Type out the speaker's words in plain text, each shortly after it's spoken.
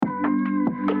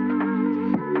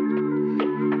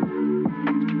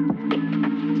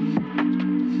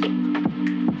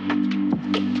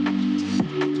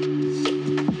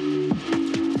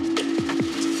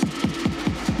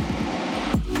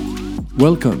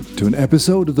Welcome to an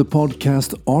episode of the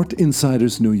podcast Art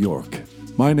Insiders New York.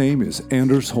 My name is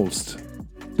Anders Holst.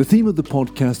 The theme of the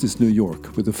podcast is New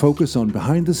York, with a focus on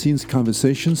behind-the-scenes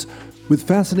conversations with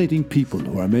fascinating people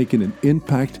who are making an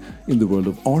impact in the world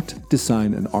of art,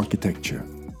 design and architecture.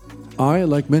 I,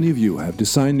 like many of you, have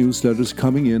design newsletters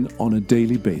coming in on a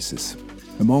daily basis.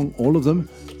 Among all of them,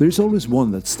 there's always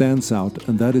one that stands out,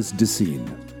 and that is Dezeen.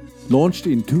 Launched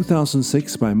in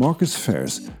 2006 by Marcus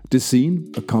Fairs,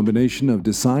 Dezeen, a combination of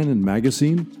design and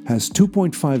magazine, has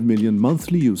 2.5 million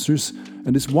monthly users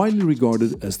and is widely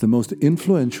regarded as the most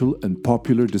influential and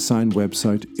popular design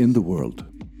website in the world.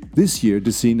 This year,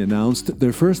 Dezeen announced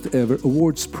their first ever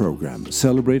awards program,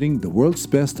 celebrating the world's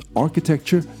best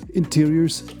architecture,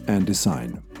 interiors, and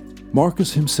design.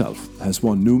 Marcus himself has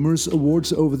won numerous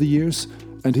awards over the years,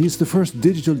 and he's the first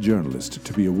digital journalist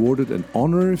to be awarded an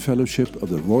honorary fellowship of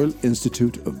the Royal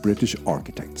Institute of British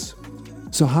Architects.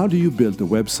 So how do you build a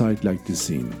website like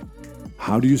Dezeen?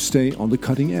 How do you stay on the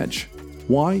cutting edge?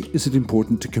 Why is it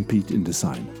important to compete in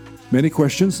design? Many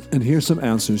questions, and here's some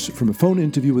answers from a phone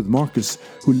interview with Marcus,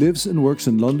 who lives and works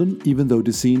in London, even though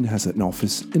Dezeen has an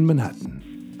office in Manhattan.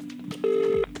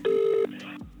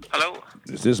 Hello?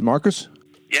 Is this Marcus?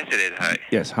 Yes, it is. Hi.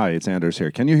 Yes, hi, it's Anders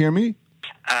here. Can you hear me?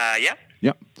 Yeah.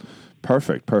 Yeah.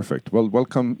 Perfect. Well,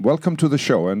 welcome to the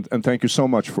show, and thank you so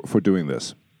much for doing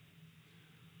this.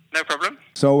 No problem.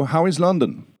 So, how is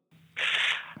London?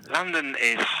 London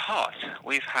is hot.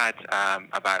 We've had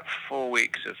about 4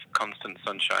 weeks of constant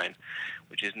sunshine,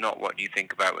 which is not what you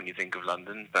think about when you think of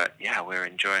London. But yeah, we're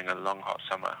enjoying a long, hot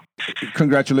summer.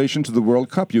 Congratulations to the World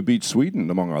Cup. You beat Sweden,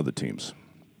 among other teams.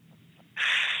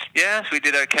 Yes, we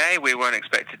did okay. We weren't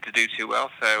expected to do too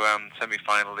well, so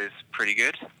semi-final is pretty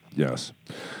good. Yes,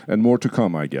 and more to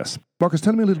come, I guess. Marcus,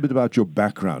 tell me a little bit about your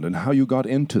background and how you got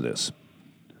into this.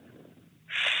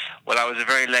 Well, I was a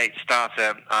very late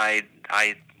starter. I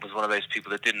was one of those people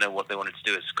that didn't know what they wanted to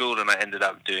do at school, and I ended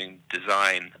up doing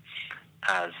design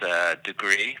as a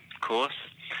degree course,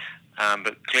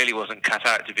 but clearly wasn't cut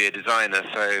out to be a designer,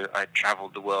 so I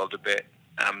travelled the world a bit,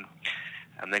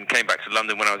 and then came back to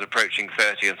London when I was approaching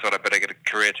 30 and thought I'd better get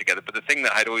a career together. But the thing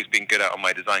that I'd always been good at on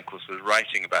my design course was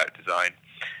writing about design.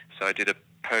 So I did a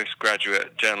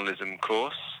postgraduate journalism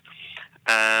course,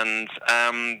 and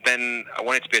then I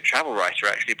wanted to be a travel writer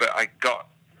actually, but I got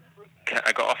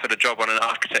offered a job on an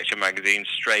architecture magazine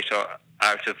straight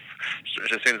out of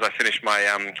as soon as I finished my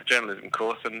journalism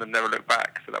course, and then never looked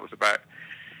back. So that was about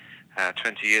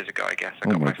 20 years ago, I guess. I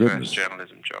got my first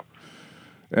journalism job.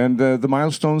 And the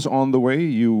milestones on the way,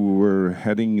 you were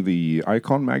heading the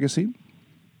Icon magazine?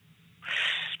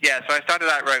 Yeah, so I started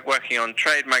out working on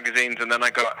trade magazines, and then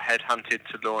I got headhunted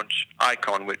to launch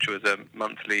Icon, which was a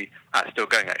monthly, still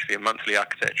going actually, a monthly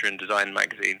architecture and design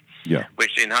magazine. Yeah.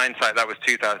 Which in hindsight, that was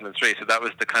 2003, so that was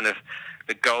the kind of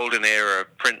the golden era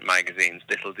of print magazines.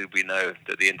 Little did we know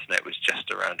that the internet was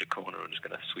just around the corner and was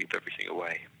going to sweep everything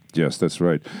away. Yes, that's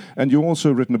right. And you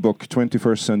also written a book,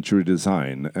 21st Century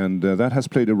Design, and that has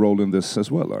played a role in this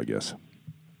as well, I guess.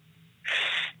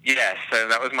 Yes, so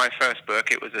that was my first book.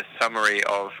 It was a summary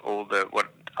of what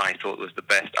I thought was the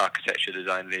best architecture,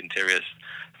 design and interiors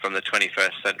from the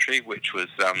 21st century, which was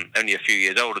only a few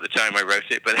years old at the time I wrote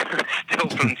it, but still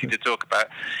plenty to talk about.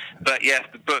 But yes,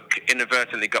 the book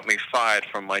inadvertently got me fired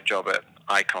from my job at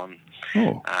Icon.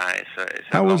 Oh, it's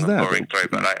how was that? Boring story,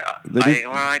 but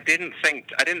I didn't think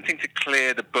to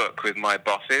clear the book with my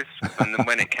bosses, and then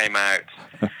when it came out,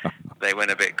 they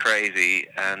went a bit crazy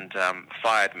and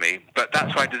fired me. But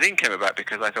that's why Dezeen came about,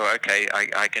 because I thought, okay,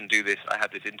 I can do this. I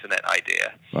had this internet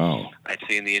idea. Wow. I'd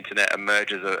seen the internet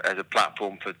emerge as a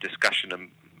platform for discussion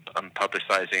and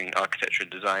publicizing architecture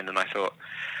and design, and I thought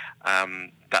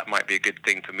that might be a good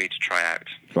thing for me to try out.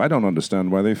 I don't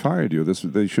understand why they fired you.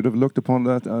 They should have looked upon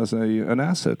that as an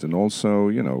asset, and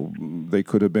also, they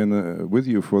could have been with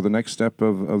you for the next step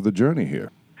of the journey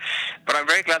here. But I'm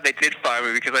very glad they did fire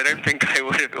me, because I don't think I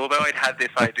would have, although I'd had this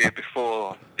idea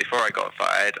before I got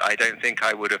fired, I don't think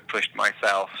I would have pushed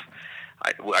myself.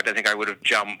 I don't think I would have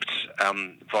jumped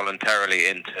voluntarily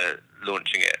into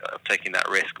launching it, taking that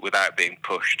risk without being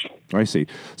pushed. I see.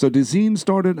 So Dezeen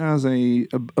started as a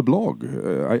blog.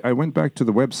 I went back to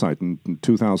the website in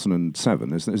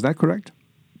 2007. Is that correct?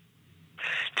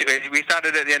 We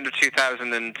started at the end of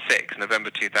 2006,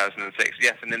 November 2006.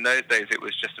 Yes, and in those days it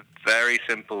was just a very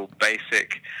simple,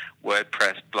 basic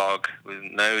WordPress blog with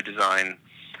no design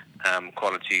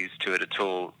qualities to it at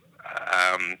all.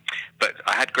 But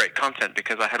I had great content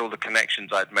because I had all the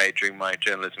connections I'd made during my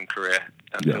journalism career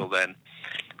until then.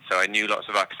 So I knew lots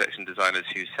of architects and designers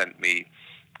who sent me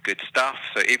good stuff.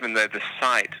 So even though the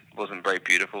site wasn't very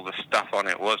beautiful, the stuff on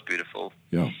it was beautiful.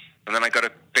 Yeah. And then I got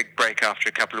a big break after after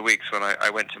a couple of weeks when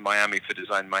I went to Miami for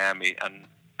Design Miami and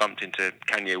bumped into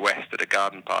Kanye West at a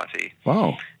garden party.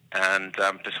 Wow. And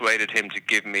persuaded him to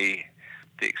give me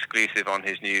the exclusive on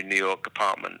his new New York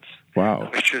apartments. Wow.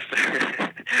 Which was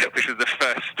the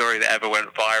first story that ever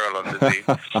went viral on the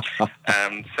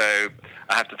zine. So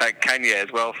I have to thank Kanye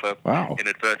as well for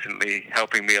inadvertently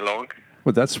helping me along.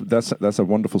 Well, that's a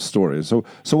wonderful story. So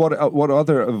what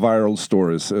other viral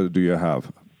stories do you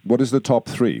have? What is the top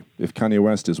 3, if Kanye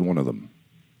West is one of them?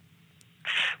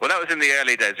 Well, that was in the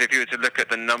early days. If you were to look at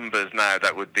the numbers now,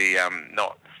 that would be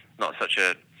not such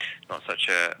a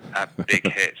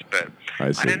big hit. But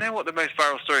I don't know what the most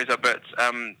viral stories are. But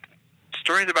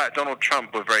stories about Donald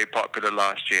Trump were very popular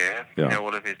last year. Yeah. You know,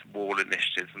 all of his wall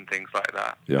initiatives and things like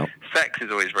that. Yeah. Sex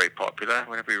is always very popular.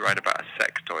 Whenever you write about a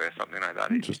sex toy or something like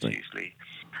that, it's usually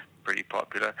pretty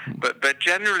popular. But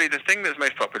generally, the thing that's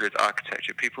most popular is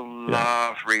architecture. People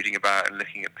love reading about and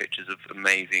looking at pictures of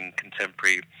amazing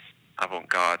contemporary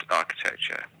avant-garde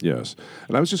architecture. Yes.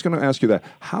 And I was just going to ask you that.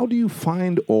 How do you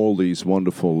find all these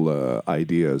wonderful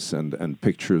ideas and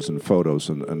pictures and photos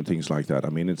and things like that? I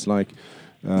mean, it's like,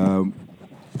 it's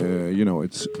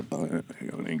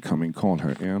an incoming call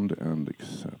here. And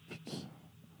accept.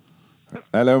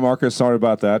 Hello, Marcus. Sorry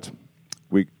about that.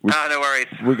 No worries.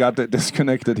 We got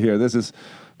disconnected here. This is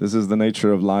the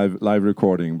nature of live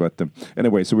recording. But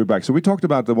anyway, so we're back. So we talked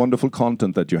about the wonderful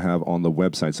content that you have on the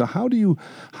website. So how do you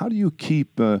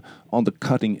keep on the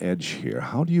cutting edge here?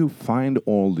 How do you find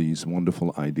all these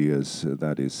wonderful ideas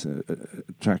that is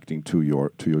attracting to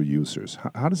your users?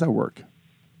 How does that work?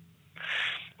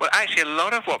 Well, actually, a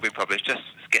lot of what we publish just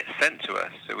gets sent to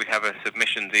us. So we have a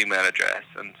submissions email address,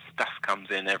 and stuff comes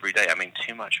in every day. I mean,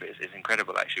 too much of it is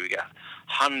incredible, actually. We get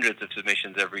hundreds of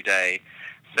submissions every day.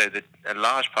 So a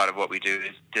large part of what we do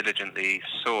is diligently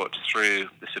sort through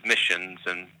the submissions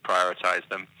and prioritize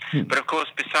them. But of course,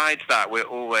 besides that, we're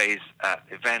always at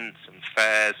events and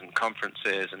fairs and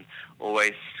conferences and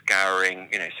always scouring,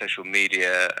 social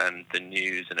media and the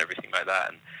news and everything like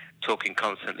that, and talking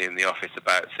constantly in the office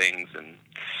about things and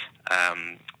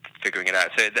figuring it out.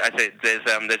 So I say there's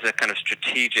a kind of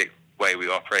strategic way we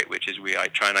operate, which is I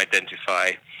try and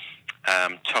identify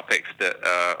topics that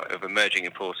are of emerging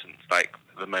importance, like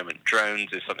at the moment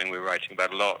drones is something we're writing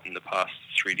about a lot in the past,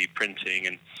 3D printing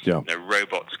and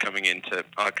robots coming into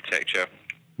architecture,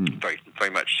 very,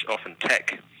 very much often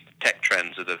tech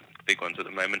trends are the big ones at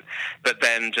the moment. But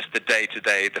then just the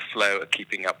day-to-day, the flow of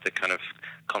keeping up the kind of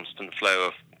constant flow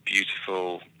of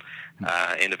beautiful,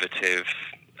 innovative,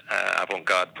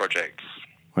 avant-garde projects.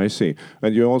 I see.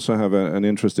 And you also have an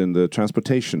interest in the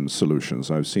transportation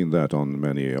solutions. I've seen that on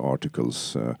many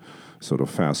articles, sort of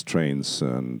fast trains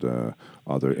and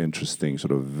other interesting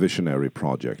sort of visionary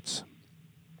projects.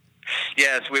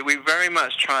 Yes, we very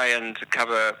much try and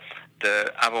cover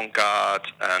the avant-garde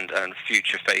and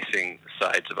future-facing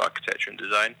sides of architecture and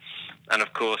design. And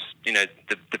of course, the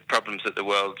problems that the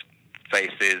world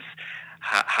faces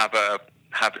have a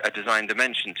design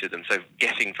dimension to them. So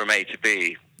getting from A to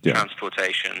B,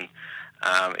 transportation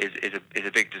is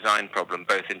a big design problem,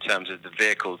 both in terms of the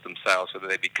vehicles themselves, whether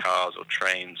they be cars or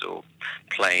trains or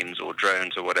planes or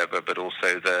drones or whatever, but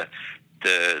also the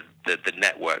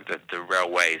network, the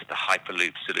railways, the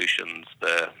hyperloop solutions,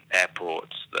 the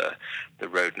airports, the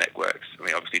road networks. I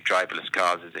mean, obviously, driverless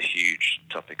cars is a huge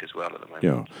topic as well at the moment.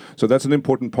 Yeah, so that's an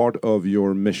important part of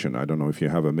your mission. I don't know if you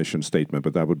have a mission statement,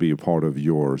 but that would be a part of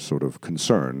your sort of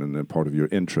concern and a part of your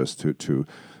interest to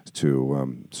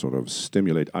sort of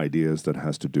stimulate ideas that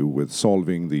has to do with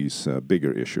solving these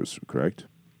bigger issues, correct?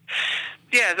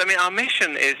 Yes, I mean, our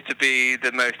mission is to be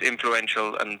the most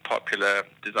influential and popular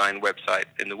design website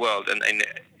in the world. And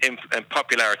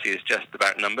popularity is just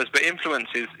about numbers, but influence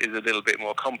is a little bit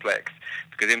more complex,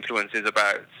 because influence is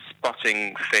about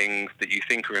spotting things that you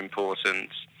think are important,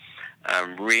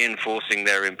 reinforcing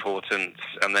their importance,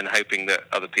 and then hoping that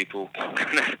other people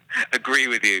agree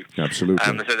with you. Absolutely.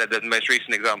 So the most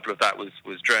recent example of that was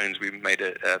drones. We made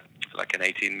an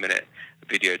 18-minute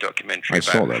video documentary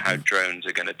about how drones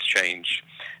are going to change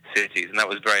cities, and that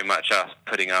was very much us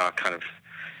putting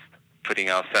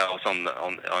ourselves in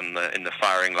the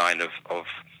firing line of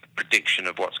prediction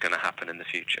of what's going to happen in the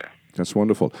future. That's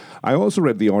wonderful. I also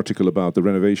read the article about the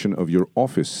renovation of your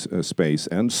office space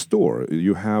and store.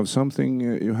 You have something.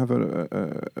 You have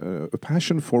a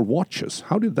passion for watches.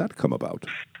 How did that come about?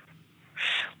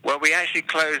 Well, we actually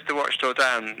closed the watch store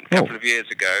down a couple of years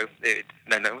ago.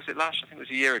 Was it last? I think it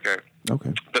was a year ago.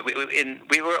 Okay. But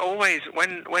we were always,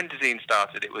 when Dezeen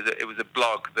started, it was a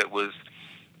blog that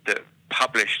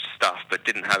published stuff but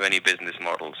didn't have any business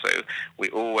model. So we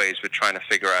always were trying to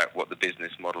figure out what the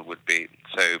business model would be.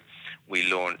 So we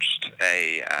launched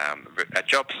a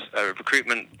jobs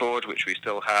recruitment board, which we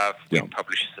still have. Yeah. We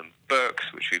published some books,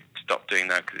 which we've stopped doing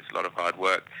now because it's a lot of hard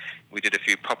work. We did a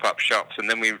few pop-up shops, and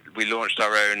then we launched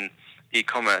our own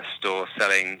e-commerce store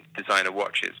selling designer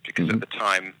watches, because at the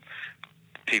time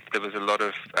there was a lot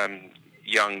of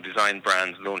young design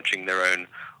brands launching their own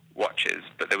watches,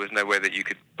 but there was no way that you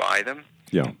could buy them.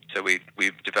 Yeah. So we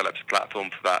developed a platform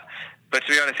for that. But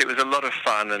to be honest, it was a lot of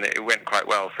fun, and it went quite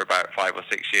well for about 5 or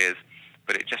 6 years.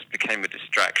 But it just became a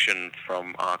distraction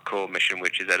from our core mission,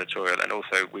 which is editorial. And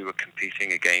also we were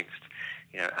competing against,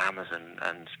 Amazon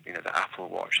and, the Apple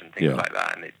Watch and things like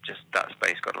that. And that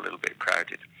space got a little bit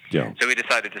crowded. Yeah. So we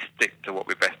decided to stick to what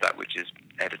we're best at, which is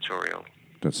editorial.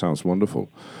 That sounds wonderful.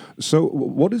 So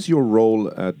what is your role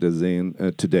at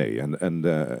DeZane today? And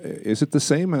is it the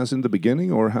same as in the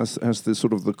beginning, or has the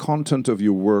sort of the content of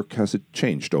your work, has it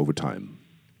changed over time?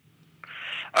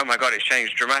 Oh my God, it's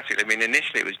changed dramatically. I mean,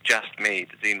 initially it was just me.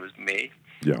 DeZane was me.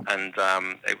 Yeah. And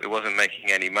it wasn't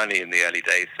making any money in the early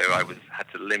days, so I had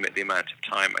to limit the amount of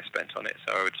time I spent on it.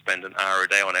 So I would spend an hour a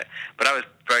day on it. But I was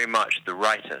very much the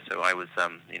writer, so I was,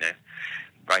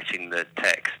 writing the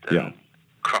text and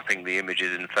cropping the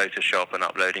images in Photoshop and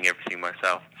uploading everything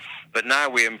myself. But now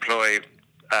we employ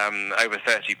over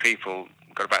 30 people.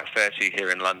 We've got about 30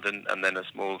 here in London, and then a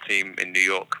small team in New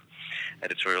York,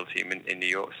 editorial team in New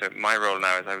York. So my role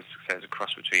now is I would say is a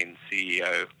cross between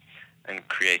CEO and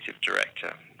creative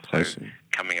director. So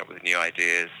coming up with new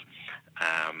ideas,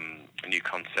 new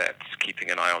concepts,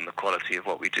 keeping an eye on the quality of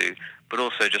what we do, but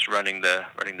also just running the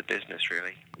business,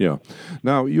 really. Yeah.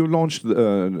 Now, you launched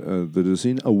the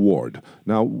DeZane Award.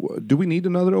 Now, do we need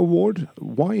another award?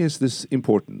 Why is this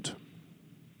important?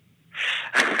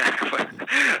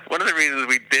 One of the reasons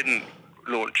we didn't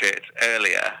launch it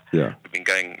earlier, we've been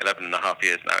going 11 and a half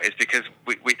years now, is because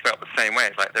we felt the same way.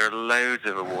 It's like there are loads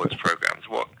of awards programs.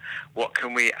 What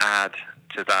can we add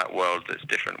to that world that's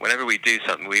different? Whenever we do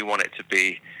something, we want it to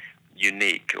be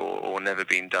unique or never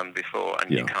been done before,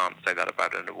 and you can't say that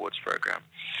about an awards program.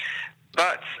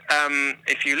 But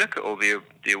if you look at all the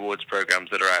awards programs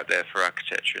that are out there for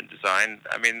architecture and design,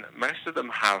 I mean, most of them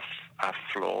have a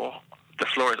flaw. The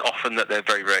flaw is often that they're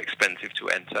very, very expensive to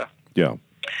enter. Yeah.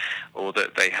 Or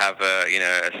that they have a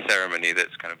ceremony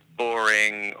that's kind of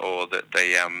boring, or that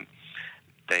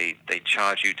they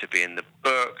charge you to be in the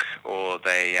book, or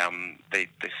they're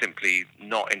simply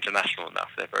not international enough.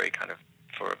 They're very kind of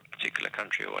for a particular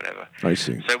country or whatever. I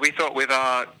see. So we thought with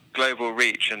our global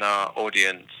reach and our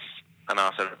audience and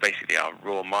our sort of basically our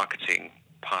raw marketing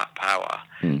power,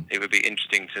 it would be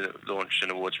interesting to launch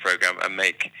an awards program and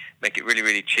make it really,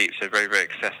 really cheap, so very, very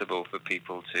accessible for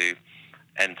people to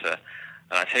enter.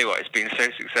 And I tell you what, it's been so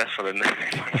successful, and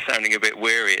I'm sounding a bit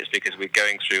weary. It's because we're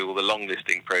going through all the long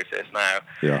listing process now.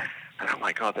 Yeah. And oh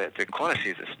my God, the quality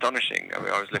is astonishing. I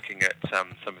mean, I was looking at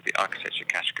some of the architecture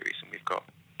categories, and we've got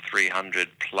 300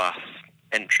 plus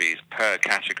entries per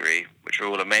category, which are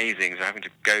all amazing. So having to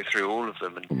go through all of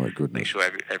them and make sure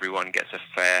everyone gets a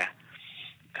fair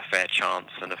chance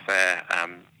and a fair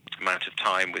amount of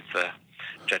time with the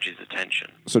judges'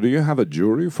 attention. So do you have a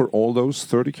jury for all those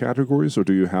 30 categories, or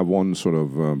do you have one sort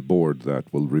of board that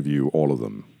will review all of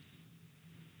them?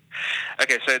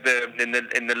 Okay, so in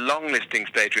the long listing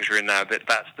stage, which we're in now,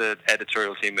 that's the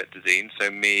editorial team at DeZane. So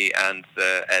me and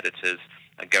the editors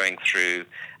are going through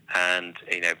and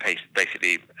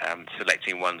basically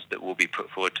selecting ones that will be put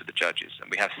forward to the judges. And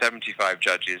we have 75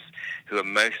 judges who are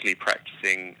mostly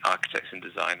practicing architects and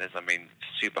designers. I mean,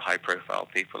 super high-profile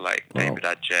people like David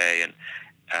Adjaye and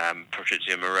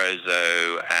Patrizia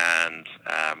Moroso and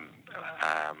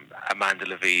Amanda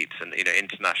Levitt, and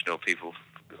international people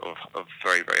of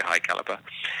very, very high caliber.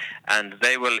 And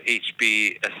they will each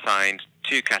be assigned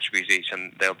 2 categories each,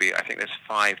 and there'll be, I think there's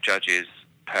 5 judges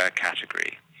per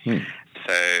category.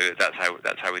 So that's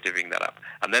how we're divvying that up.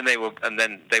 And then they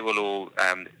will all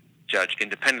judge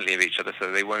independently of each other,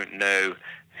 so they won't know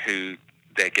who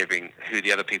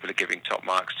the other people are giving top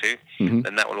marks to.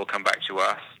 Then that will all come back to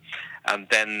us. And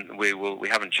then we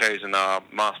haven't chosen our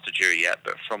master jury yet,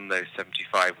 but from those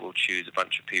 75 we'll choose a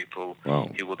bunch of people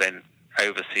who will then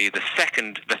oversee the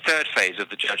third phase of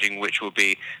the judging, which will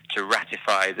be to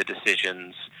ratify the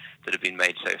decisions that have been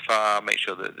made so far, make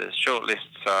sure that the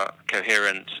shortlists are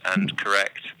coherent and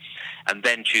correct, and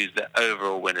then choose the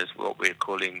overall winners, what we're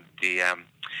calling the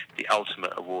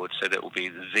ultimate award. So that will be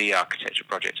the architecture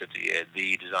project of the year,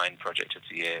 the design project of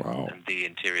the year, and the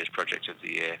interiors project of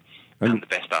the year, and the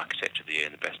best architect of the year,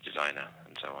 and the best designer,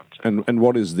 and so on. So and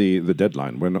what is the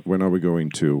deadline? When are we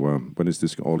going to? When is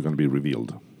this all going to be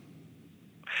revealed?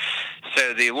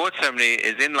 So the award ceremony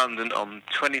is in London on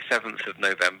 27th of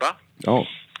November. Oh.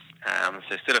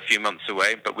 So still a few months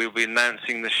away, but we'll be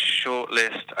announcing the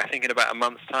shortlist, I think, in about a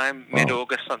month's time,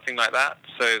 mid-August, something like that.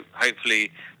 So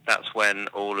hopefully that's when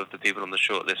all of the people on the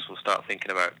shortlist will start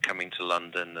thinking about coming to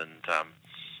London and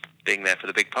being there for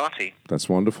the big party. That's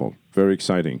wonderful. Very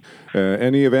exciting.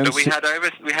 Any events? But we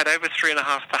had over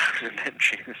 3,500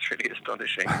 entries. It's really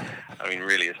astonishing. I mean,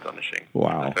 really astonishing.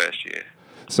 Wow. For the first year.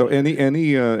 So any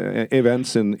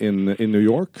events in New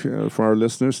York for our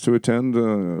listeners to attend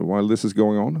while this is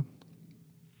going on?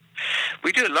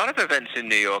 We do a lot of events in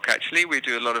New York, actually. We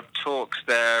do a lot of talks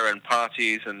there and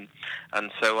parties and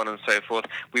so on and so forth.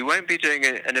 We won't be doing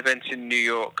an event in New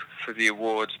York for the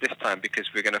awards this time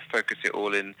because we're going to focus it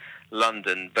all in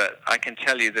London. But I can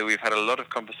tell you that we've had a lot of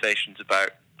conversations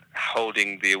about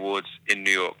holding the awards in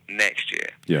New York next year.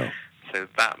 Yeah. So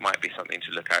that might be something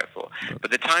to look out for.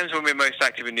 But the times when we're most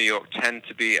active in New York tend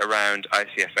to be around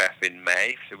ICFF in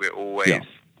May. So we're always,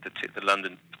 the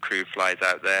London crew flies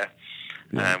out there.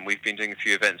 Yeah. We've been doing a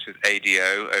few events with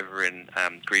ADO over in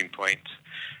Greenpoint.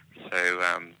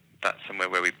 So that's somewhere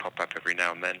where we pop up every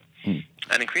now and then.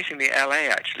 And increasingly LA,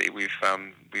 actually. We've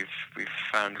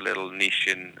found a little niche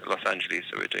in Los Angeles,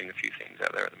 so we're doing a few things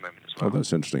out there at the moment as well. Oh,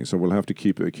 that's interesting. So we'll have to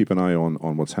keep an eye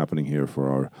on what's happening here for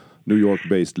our New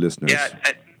York-based listeners.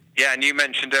 Yeah, and you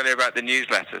mentioned earlier about the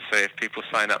newsletter. So if people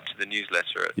sign up to the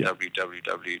newsletter at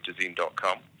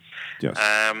www.dazine.com,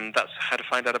 that's how to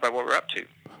find out about what we're up to.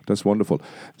 That's wonderful.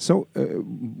 So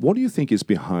what do you think is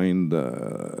behind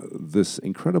this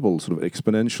incredible sort of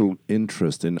exponential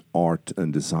interest in art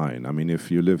and design? I mean,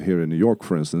 if you live here in New York,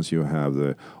 for instance, you have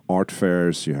the art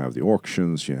fairs, you have the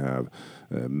auctions, you have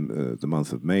the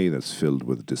month of May that's filled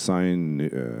with design,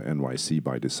 NYC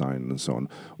by design, and so on.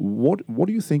 What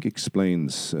do you think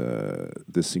explains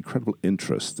this incredible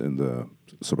interest in the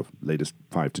sort of latest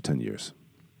 5 to 10 years?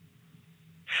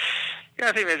 Yeah,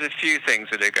 I think there's a few things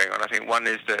that are going on. I think one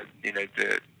is that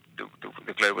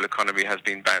the global economy has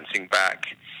been bouncing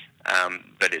back,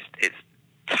 but it's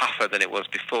tougher than it was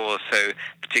before. So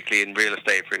particularly in real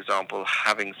estate, for example,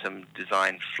 having some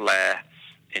design flair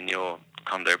in your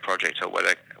condo project or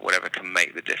whatever can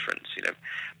make the difference.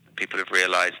 People have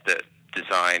realized that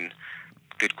design,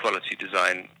 good quality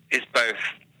design, is both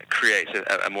creates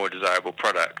a more desirable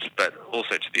product, but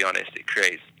also, to be honest, it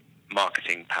creates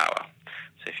marketing power.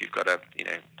 So if you've got a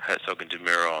Herzog and de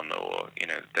Meuron or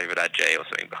David Adjaye or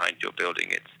something behind your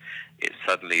building, it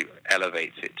suddenly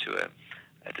elevates it to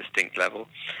a distinct level.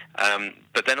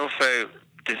 But then also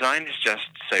design is just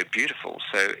so beautiful.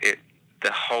 So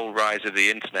the whole rise of the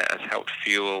internet has helped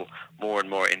fuel more and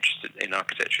more interest in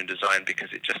architecture and design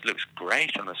because it just looks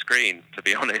great on a screen, to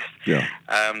be honest. Yeah.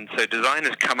 So design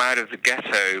has come out of the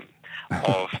ghetto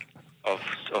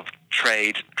of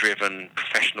trade-driven,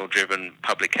 professional-driven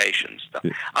publications.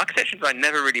 Yeah. Architecture and design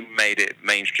never really made it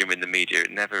mainstream in the media.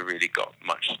 It never really got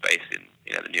much space in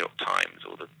the New York Times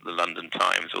or the London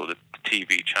Times or the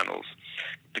TV channels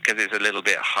because it's a little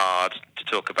bit hard to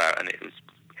talk about, and it was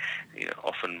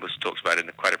often was talked about in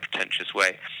quite a pretentious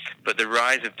way. But the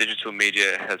rise of digital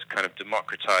media has kind of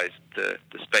democratized the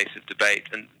space of debate,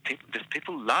 and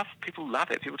people love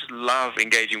it. People just love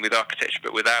engaging with architecture,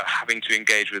 but without having to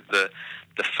engage with the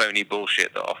phony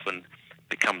bullshit that often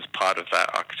becomes part of that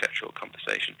architectural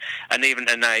conversation. And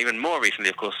now even more recently,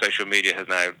 of course, social media has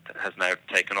now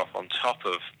taken off on top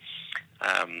of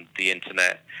the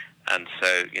internet, and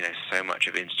so much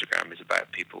of Instagram is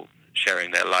about people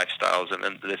sharing their lifestyles,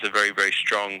 and there's a very, very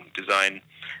strong design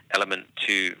element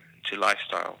to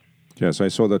lifestyle. Yes, I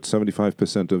saw that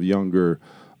 75% of younger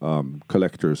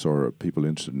collectors or people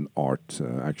interested in art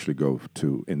actually go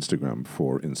to Instagram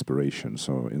for inspiration.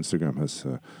 So Instagram is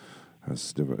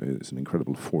an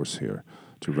incredible force here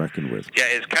to reckon with. Yeah,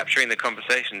 it's capturing the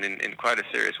conversation in quite a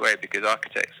serious way because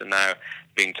architects are now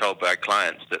being told by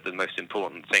clients that the most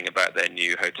important thing about their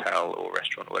new hotel or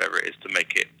restaurant or whatever it is to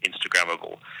make it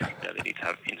Instagrammable. They need to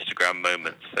have Instagram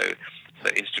moments. So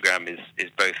Instagram is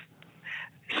both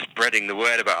spreading the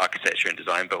word about architecture and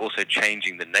design, but also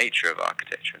changing the nature of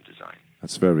architecture and design.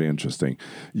 That's very interesting.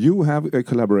 You have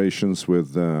collaborations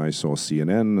with, I saw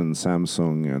CNN and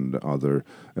Samsung and other.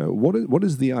 What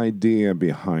is the idea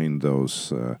behind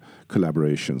those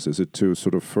collaborations? Is it to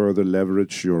sort of further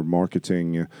leverage your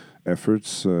marketing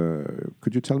efforts?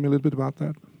 Could you tell me a little bit about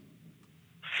that?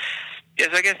 Yes,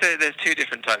 I guess there's two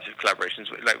different types of collaborations.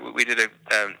 Like we did a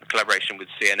collaboration with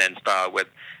CNN Style where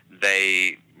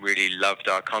they really loved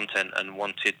our content and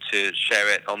wanted to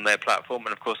share it on their platform.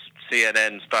 And of course,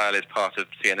 CNN Style is part of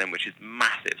CNN, which is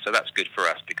massive. So that's good for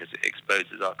us because it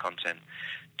exposes our content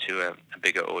to a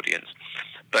bigger audience.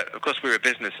 But of course, we're a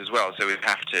business as well, so we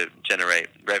have to generate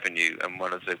revenue. And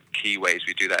one of the key ways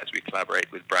we do that is we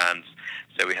collaborate with brands.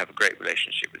 So we have a great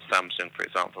relationship with Samsung, for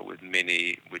example, with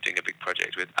Mini. We're doing a big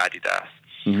project with Adidas.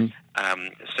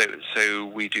 So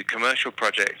we do commercial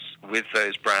projects with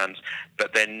those brands,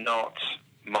 but they're not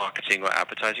marketing or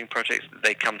advertising projects.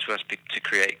 They come to us to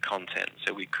create content.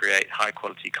 So we create high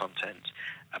quality content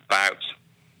about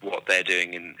what they're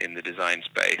doing in the design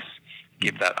space,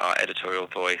 give that our editorial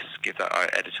voice, give that our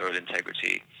editorial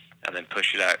integrity, and then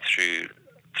push it out through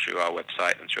our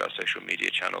website and through our social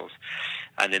media channels.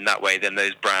 And in that way, then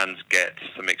those brands get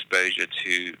some exposure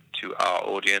to our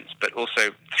audience, but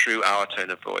also through our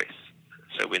tone of voice.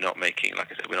 So we're not making,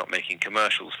 like I said, we're not making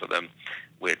commercials for them.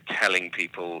 We're telling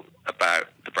people about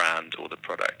the brand or the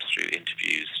product through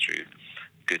interviews, through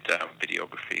good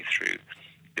videography, through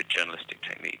good journalistic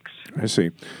techniques. I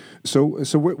see. So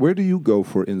where do you go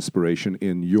for inspiration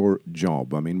in your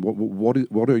job? I mean,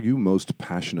 what are you most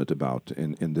passionate about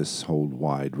in this whole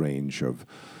wide range of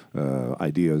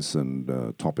ideas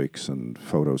and topics and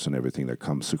photos and everything that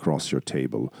comes across your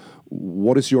table?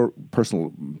 What is your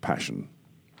personal passion?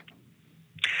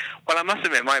 Well, I must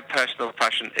admit, my personal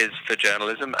passion is for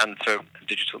journalism and for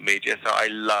digital media. So I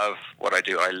love what I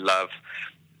do. I love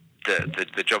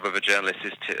the job of a journalist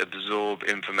is to absorb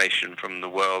information from the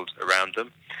world around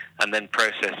them and then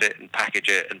process it and package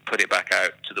it and put it back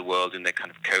out to the world in a kind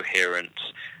of coherent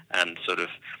and sort of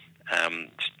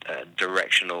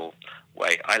directional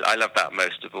way. I love that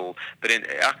most of all. But in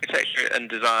architecture and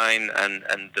design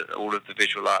and all of the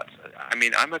visual arts, I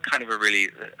mean, I'm a kind of a really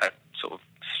sort of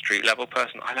street level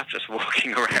person. I love just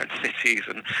walking around cities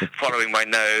and following my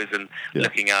nose and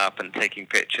looking up and taking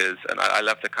pictures. And I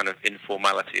love the kind of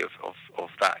informality of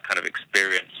that kind of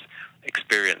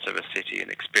experience of a city and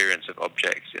experience of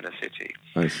objects in a city.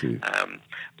 I see.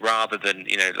 Rather than,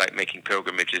 like making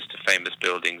pilgrimages to famous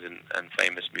buildings and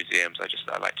famous museums,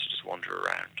 I like to just wander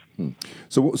around.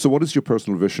 So what is your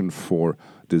personal vision for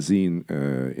Dezeen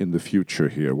in the future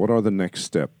here? What are the next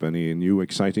step? Any new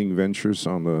exciting ventures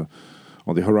on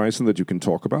the horizon that you can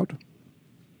talk about?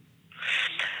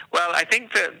 Well, I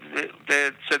think that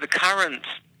the current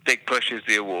big push is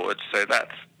the awards. So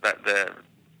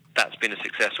that's been a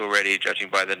success already, judging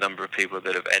by the number of people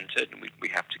that have entered, and we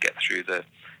have to get through to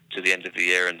the end of the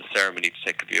year and the ceremony to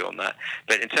take a view on that.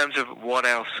 But in terms of what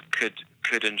else could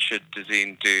and should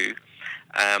Dezeen do,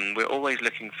 we're always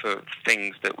looking for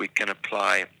things that we can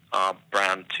apply our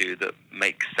brand to that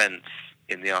make sense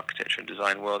in the architecture and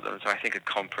design world. And so I think a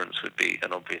conference would be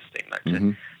an obvious thing, like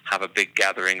to have a big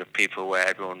gathering of people where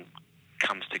everyone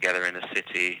comes together in a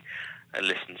city and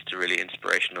listens to really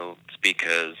inspirational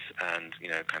speakers and,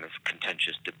 kind of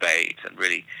contentious debate and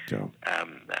really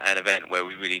an event where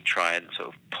we really try and sort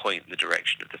of point the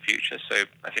direction of the future. So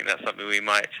I think that's something we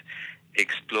might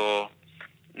explore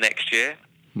next year.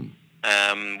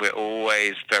 We're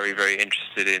always very, very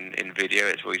interested in video.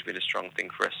 It's always been a strong thing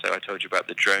for us. So I told you about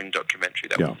the drone documentary.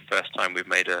 That was the first time we've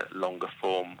made a longer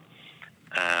form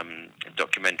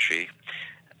documentary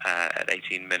at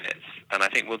 18 minutes. And I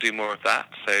think we'll do more of that.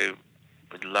 So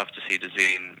we'd love to see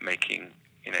Dezeen making,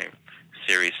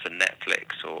 series for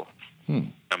Netflix or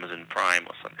Amazon Prime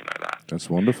or something like that. That's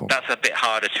wonderful. That's a bit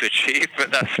harder to achieve,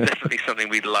 but that's definitely something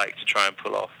we'd like to try and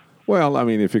pull off. Well, I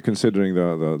mean, if you're considering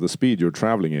the speed you're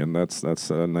traveling in, that's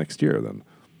next year then.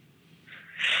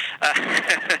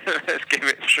 Let's give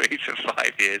it 3 to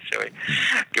 5 years, shall we?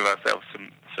 Give ourselves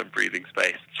some breathing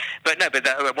space. But no,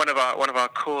 one of our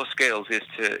core skills is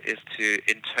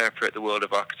to interpret the world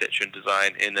of architecture and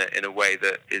design in a way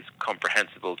that is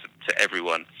comprehensible to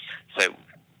everyone. So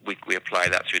we apply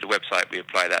that through the website, we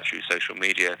apply that through social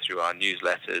media, through our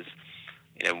newsletters.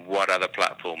 What other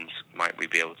platforms might we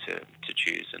be able to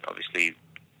choose? And obviously,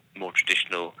 more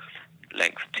traditional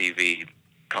length TV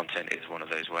content is one of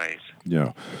those ways.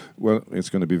 Yeah. Well, it's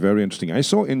going to be very interesting. I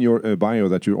saw in your bio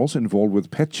that you're also involved with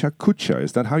Pecha Kucha.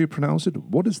 Is that how you pronounce it?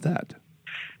 What is that?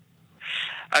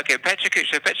 Okay, Pecha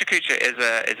Kucha. Pecha Kucha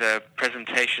is a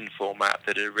presentation format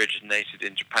that originated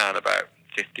in Japan about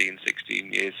 15,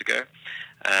 16 years ago.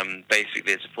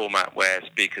 Basically, it's a format where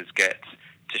speakers get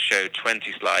to show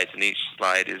 20 slides, and each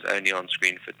slide is only on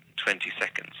screen for 20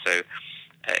 seconds. So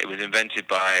it was invented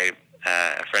by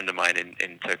a friend of mine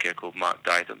in Tokyo called Mark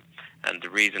Dytham, and the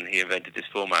reason he invented this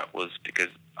format was because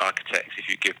architects, if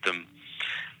you give them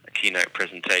a keynote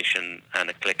presentation and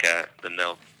a clicker, then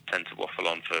they'll tend to waffle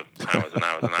on for hours and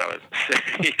hours and hours. So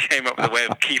he came up with a way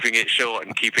of keeping it short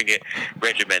and keeping it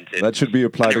regimented. That should be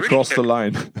applied across the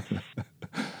line.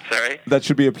 Sorry? That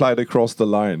should be applied across the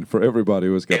line for everybody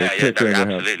who's got a clicker in their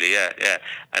hand. Absolutely, yeah.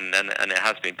 And it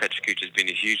has been. Pecha Kucha has been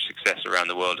a huge success around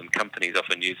the world, and companies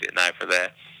often use it now for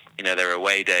their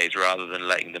away days rather than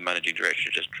letting the managing director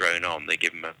just drone on. They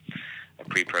give them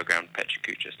pre-programmed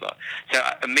Petra slot. So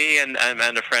me and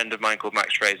a friend of mine called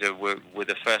Max Fraser were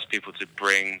the first people to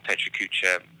bring Petra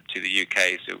to the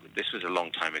UK. So this was a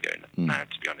long time ago now,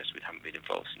 to be honest. We haven't been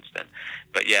involved since then.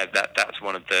 But yeah, that's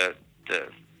one of the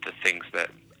things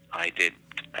that I did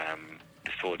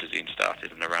before Dezeen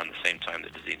started, and around the same time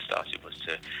that Dezeen started was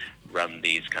to run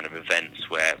these kind of events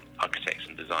where architects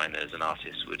and designers and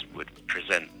artists would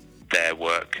present their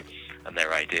work and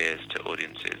their ideas to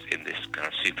audiences in this kind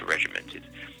of super regimented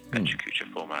Pecha Kucha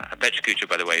format. And Pecha Kucha,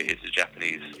 by the way, is a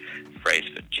Japanese phrase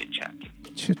for chit-chat.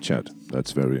 Chit-chat.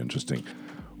 That's very interesting.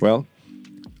 Well,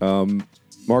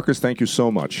 Marcus, thank you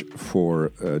so much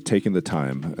for taking the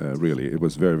time. Really, it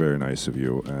was very, very nice of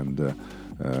you. And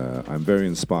I'm very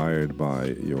inspired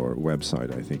by your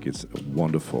website. I think it's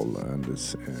wonderful, and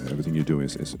everything you do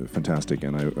is fantastic.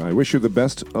 And I wish you the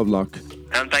best of luck.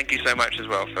 And thank you so much as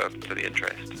well for the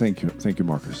interest. Thank you,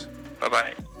 Marcus.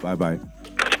 Bye-bye. Bye-bye.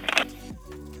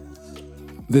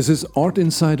 This is Art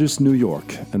Insiders New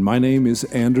York, and my name is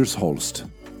Anders Holst.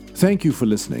 Thank you for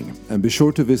listening, and be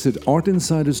sure to visit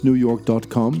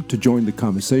artinsidersnewyork.com to join the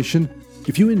conversation.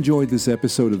 If you enjoyed this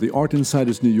episode of the Art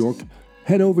Insiders New York,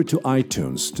 head over to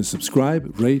iTunes to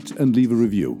subscribe, rate, and leave a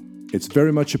review. It's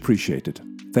very much appreciated.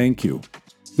 Thank you.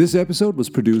 This episode was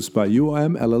produced by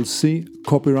UIM LLC,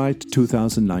 copyright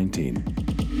 2019.